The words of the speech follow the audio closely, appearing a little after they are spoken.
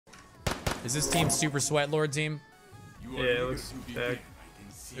Is this team super sweat lord team? Yeah, it looks back.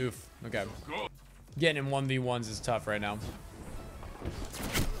 Oof. Okay. Getting in 1v1s is tough right now.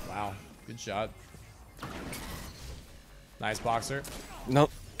 Wow. Good shot. Nice boxer.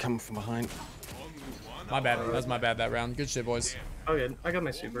 Nope. Coming from behind. My bad. That was my bad that round. Good shit, boys. Oh, good. I got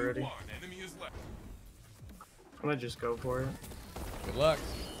my super ready. I'm gonna just go for it. Good luck.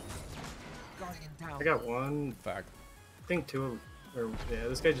 I got one. Fuck. I think two. Or yeah,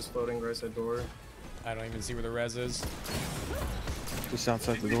 this guy just floating right side door. I don't even see where the res is. Just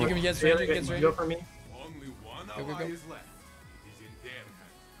outside the You door. can get straight. You can get straight. Go for me. Go, go, go.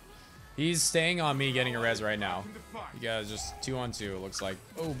 He's staying on me getting a res right now. You guys just 2-on-2, it looks like.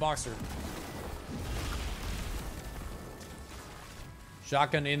 Oh, boxer.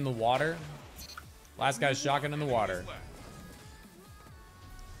 Shotgun in the water. Last guy's shotgun in the water.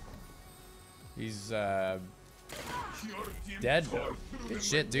 He's dead. Good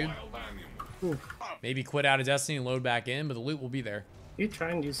shit, dude. Maybe quit out of Destiny and load back in, but the loot will be there. You try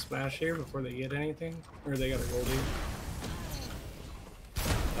and use smash here before they get anything, or they got a Goldie.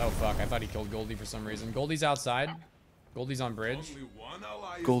 Oh fuck, I thought he killed Goldie for some reason. Goldie's outside. Goldie's on bridge.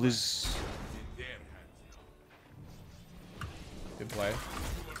 Gold is. Good play.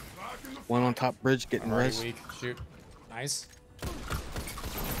 One on top bridge getting Already res. weak. Shoot. Nice.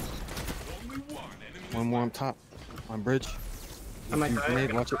 One more on top. On bridge. I might die.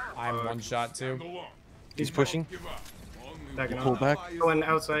 Grenade, watch it. I'm one shot too. He's pushing. Backing Pull up. back. Going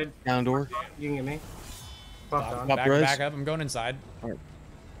outside. Down door. You can get me. Pop down. Back, res. back up. I'm going inside. Alright.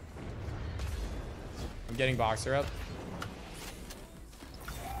 I'm getting boxer up.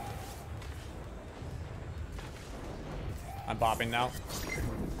 I'm popping now.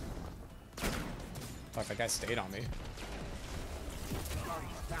 Fuck, that guy stayed on me.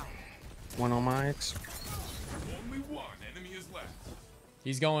 One on my X.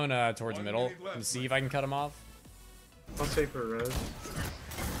 He's going towards the middle. Let's see if I can cut him off. I'll stay for res.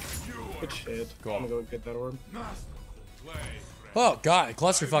 Good shit. Cool. I'm gonna go get that orb. Oh god,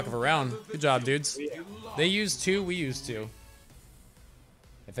 clusterfuck of a round. Good job, dudes. They used 2, we used 2.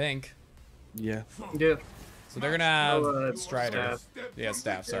 I think. Yeah. Yeah. So they're gonna have Oh, Strider. staff. Yeah,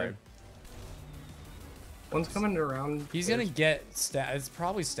 staff, sorry. One's coming around. He's gonna get staff. It's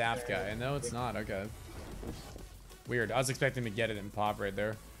probably staff guy. No, it's not. Okay. Weird. I was expecting to get it and pop right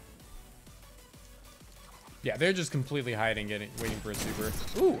there. Yeah, they're just completely hiding, waiting for a super.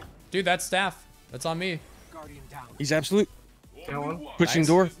 Ooh, dude, that's staff. That's on me. He's absolute. Got one. Pushing Nice.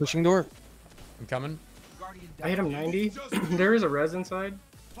 door. Pushing door. I'm coming. I hit him 90. There is a res inside.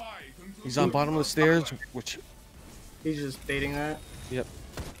 He's on bottom of the stairs. Which. He's just baiting that. Yep.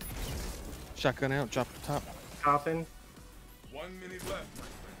 Shotgun out. Drop the top. Coffin. 1 minute left.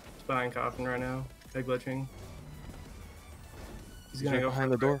 It's behind coffin right now. They're glitching. He's He's gonna right go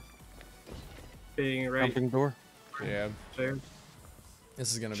behind the door. Being right Jumping door. Yeah, there.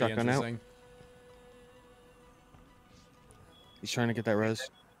 this is gonna be Shotgun out. interesting. He's trying to get that res.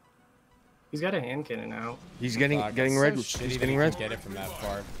 He's got a hand cannon out. He's getting Fuck, getting that's red. so shitty He's that getting you red. can get it from that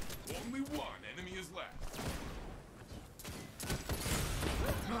far. Only one enemy is left.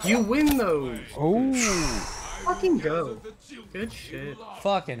 You win those. Oh. Fucking go. Good shit.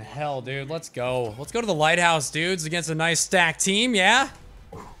 Fucking hell, dude. Let's go. Let's go to the lighthouse, dudes, against a nice stacked team. Yeah.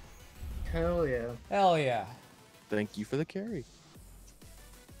 Hell yeah. Hell yeah. Thank you for the carry.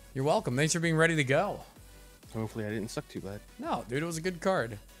 You're welcome. Thanks for being ready to go. Hopefully I didn't suck too bad. No, dude, it was a good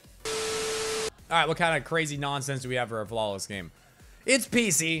card. All right, what kind of crazy nonsense do we have for a flawless game? It's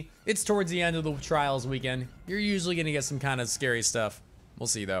PC. It's towards the end of the trials weekend. You're usually going to get some kind of scary stuff. We'll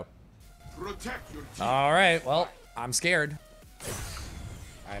see, though. Protect your team. All right, well, I'm scared.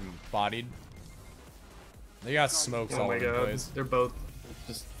 I'm bodied. They got smokes Oh all my over the god. place. They're both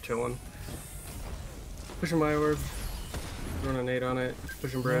just chilling. Pushing my orb. Throwing a nade on it.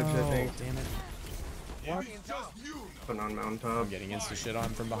 Pushing bridge, I think. Damn it. It's just you. Putting on mountaintop. I'm getting insta shit on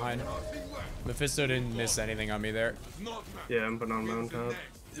from behind. Mephisto didn't miss anything on me there. Yeah, I'm putting on mountaintop.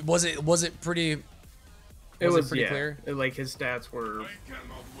 Was it pretty? It was pretty yeah, clear? like his stats were. I cannot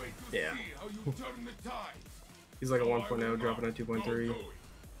wait to Yeah. see how you turn the tide. He's like a 1.0, dropping a 2.3.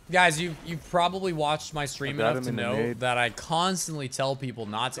 Guys, you've probably watched my stream I got enough him to in the know nade. that I constantly tell people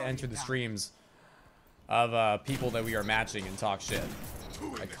not to enter the streams of people that we are matching and talk shit.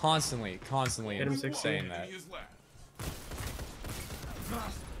 I constantly Hit him 60. saying that. Enemy is left.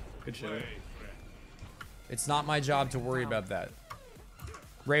 Good shit. It's not my job to worry about that.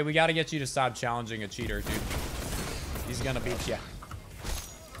 Ray, we got to get you to stop challenging a cheater, dude. He's gonna beat you.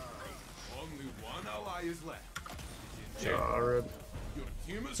 Only one ally is left. Rip. Your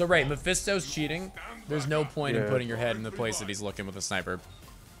team is So Ray, Mephisto's cheating. There's no point in Yeah. putting your head in the place that he's looking with a sniper.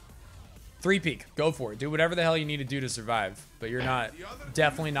 3 peek. Go for it. Do whatever the hell you need to do to survive. But you're not,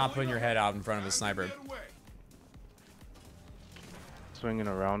 definitely not putting your head out in front of a sniper. Swinging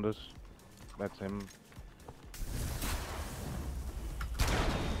around us. That's him.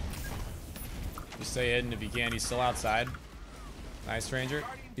 You stay hidden if you can. He's still outside. Nice, Ranger.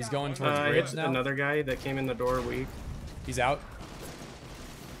 He's going towards bridge now. Another guy that came in the door weak. He's out.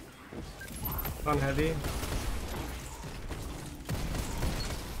 On heavy.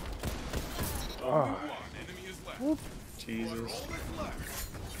 Oh. Jesus.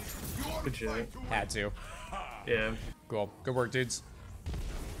 Good shit. Had to. Yeah. Cool. Good work, dudes.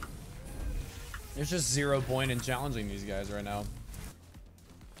 There's just 0 point in challenging these guys right now.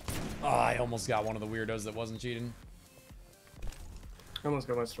 Oh, I almost got one of the weirdos that wasn't cheating. I almost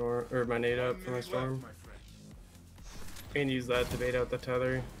got my storm, or my nade up for my storm. I can use that to bait out the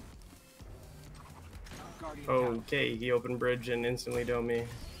tether. Okay, he opened bridge and instantly domed me.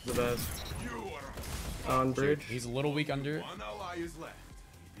 The best. On bridge. He's a little weak under. One ally is left.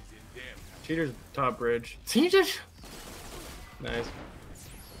 It is in damn. Cheater's top bridge. Cheaters! Nice.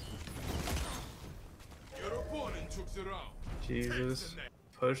 Your opponent took the round. Jesus.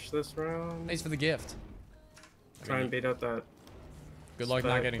 Push this round. Thanks for the gift. Try and bait out that. Good luck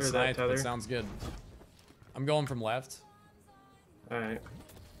not getting or that sniped. That tether. sounds good. I'm going from left. Alright.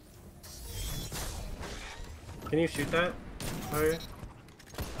 Can you shoot that? Alright.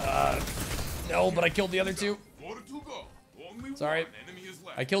 No, but I killed the other 2. 4 to go. Only Sorry. one enemy is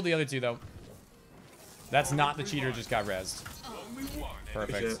left. I killed the other 2 though. That's not the cheater just got rezzed. Only one enemy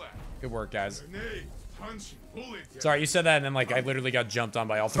Perfect. is left. Good work, guys. Grenade, punch, bullet. Sorry, you said that and then like I literally got jumped on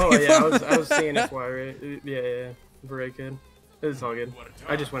by all 3 Oh of yeah, them. I was seeing FY, right? Yeah. Very good. It's all good.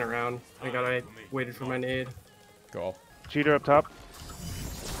 I just went around. I waited for my nade. Cool. Cheater up top.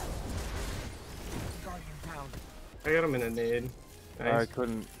 I got him in a nade. I Nice.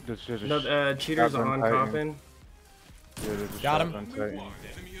 couldn't. This is No, cheaters shotgun on Titan. coffin. Yeah, there's a Got him. shotgun Only Titan. one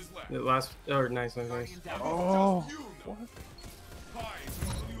enemy is left. The last. Oh, nice. Oh. You know.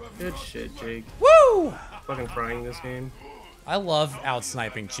 Good shit, Jake. Woo! Fucking frying this game. I love out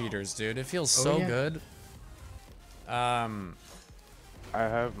sniping cheaters, dude. It feels so yeah. good. I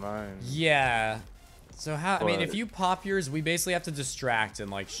have mine. Yeah. So how? I mean, But- if you pop yours, we basically have to distract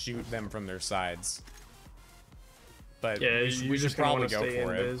and like shoot them from their sides. But Yeah, we you should just gonna probably want to go stay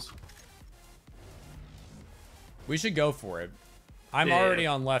for in it. biz. We should go for it. I'm Yeah. already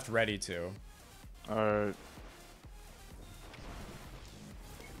on left, ready to. Alright.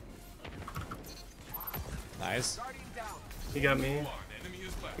 Nice. You got me. One enemy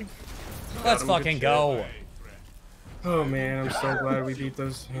is left. Let's him, fucking good go. Oh man, I'm so glad we beat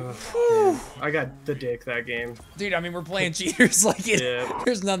those. Man. I got the dick that game. Dude, I mean, we're playing cheaters. Like, Yeah.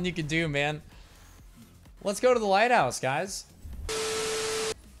 there's nothing you can do, man. Let's go to the lighthouse, guys.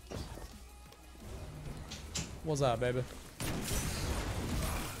 What's up, baby?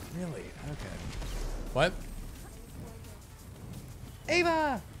 Really? Okay. What?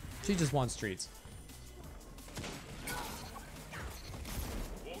 Ava! She just wants treats.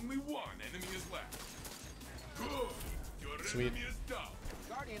 Only one enemy is left. Good. Your Sweet. enemy is down.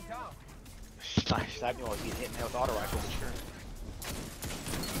 Snipe me while he's getting hit with auto rifle.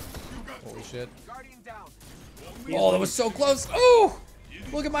 Holy shit. Only Oh, that was so close. Oh!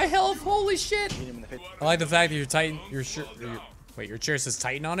 Look at my health. Holy shit. Hit him in the face. I like the fact that your Titan, your shirt, wait, your chair says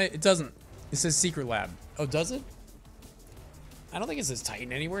Titan on it? It doesn't. It says Secret Lab. Oh, does it? I don't think it says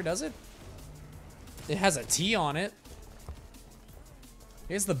Titan anywhere, does it? It has a T on it.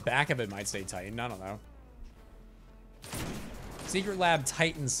 I guess the back of it might say Titan. I don't know. Secret Lab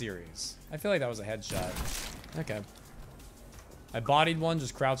Titan series. I feel like that was a headshot. Okay. I bodied one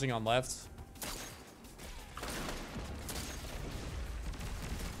just crouching on left.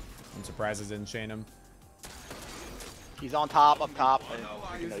 I'm surprised I didn't chain him. He's on top, up top.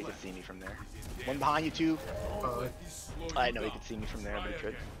 I didn't know he could see me from there. One behind you too. I didn't know he could see me from there, but he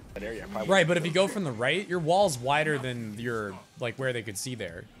could. That area, probably. Right, but if you go from the right, your wall's wider than your, like, where they could see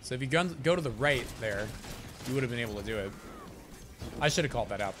there. So if you go to the right there, you would have been able to do it. I should have called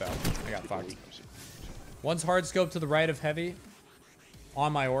that out, though. I got fucked. One's hard scope to the right of heavy.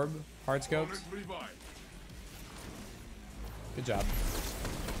 On my orb. Hard scoped. Good job.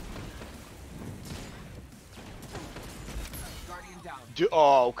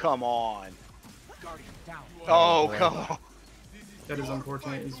 Oh, come on. Oh, come on. That is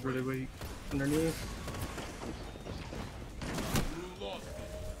unfortunate. He's really weak underneath.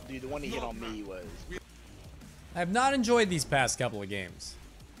 Dude, the one he hit on me was... I have not enjoyed these past couple of games.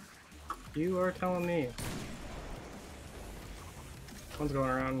 You are telling me. One's going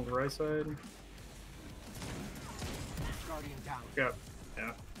around the right side. Yeah.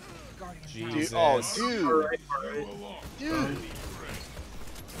 Jesus. Dude, oh, Alright, alright. dude.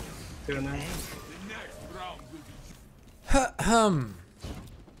 Doing that.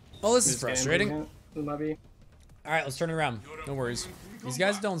 Well, this is Just getting frustrating. movement with my B. All right, let's turn it around. No worries. These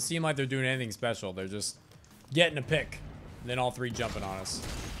guys don't seem like they're doing anything special. They're just getting a pick. And then all three jumping on us.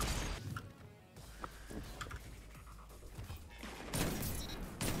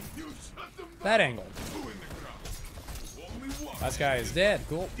 That angle. This guy is dead.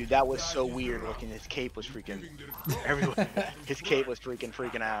 Cool. Dude, that was so weird looking. His cape was freaking everywhere. His cape was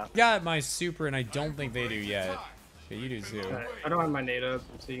freaking out. Got my super, and I don't think they do yet. Okay, you do too. Alright, I don't have my nade up,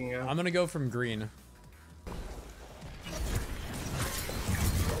 so you can go. I'm gonna go from green.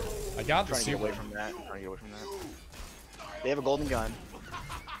 I got the Trying to get super. away from that. Trying to get away from that. They have a golden gun.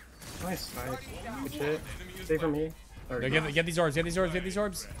 Nice snipe. Good shit. Stay for me. Or No, get these orbs. Get these orbs. Get these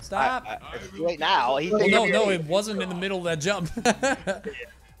orbs. Stop. It's too late now. He's Well, no, it wasn't in the middle of that jump.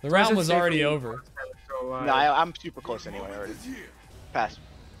 The round was already over. So, No, I'm super close anyway already. Past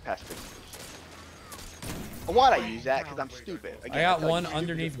 50. Why'd I use that? Because I'm stupid. Again, I got tell you, one stupid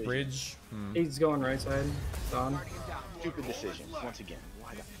underneath decision. bridge. He's going right side. Don. Stupid decisions, once again.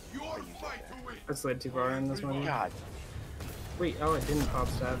 Why the f I use that there? I slid too far in this one. God. Wait, oh, it didn't pop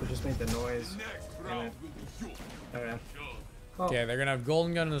stab, it just made the noise. Damn it. Okay. Oh, Okay, they're gonna have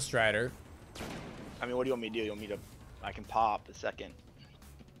golden gun and the strider. I mean, what do you want me to do? You want me to... I can pop the second.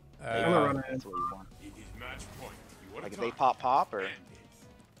 I'm gonna run ahead. That's what you want. Like, if they pop, or...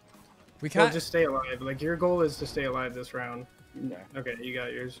 We Well, can't. just stay alive. Like, your goal is to stay alive this round. Yeah. Okay, you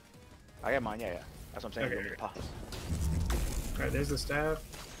got yours. I got mine, yeah. That's what I'm saying. Okay. You want me to pop. Alright, there's the staff.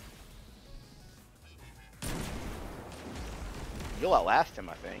 You'll outlast him,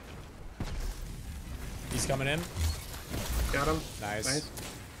 I think. He's coming in. Got him. Nice. Nice.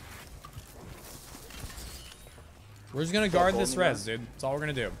 We're just gonna guard this golden res, dude. That's all we're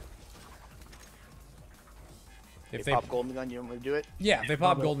gonna do. If They pop golden gun, you want me to do it? yeah, if they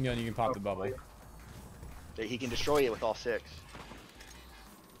pop Bubble. golden gun, you can pop the bubble. He can destroy it with all 6.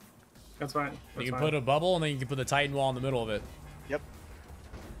 That's fine. You That's can fine. put a bubble, and then you can put the Titan wall in the middle of it. Yep.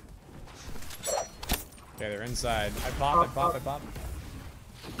 Okay, they're inside. I pop.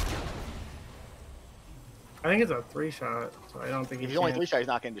 I think it's a 3-shot, so I don't think If he he's only can. 3 shot, he's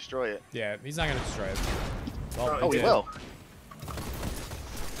not going to destroy it. Yeah, he's not gonna destroy it. Well, Oh, Oh, he did. will.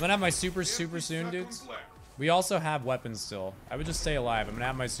 I'm gonna have my super soon, dudes. We also have weapons still. I would just stay alive. I'm gonna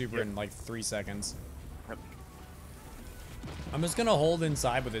have my super in like 3 seconds. Yep. I'm just gonna hold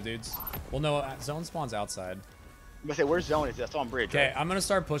inside with it, dudes. Well, no, zone spawns outside. I'm going to say, where's zone? Is that's on bridge, Okay, right? I'm gonna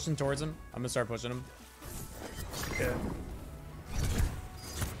start pushing towards him. I'm gonna start pushing him. Yeah.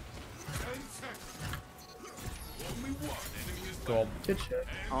 Cool. Good shit.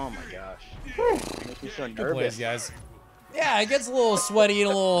 Oh my gosh. Makes me so Good plays, nervous. guys. Yeah, it gets a little sweaty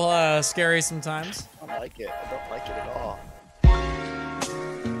and a little scary sometimes. I don't like it. I don't like it at all.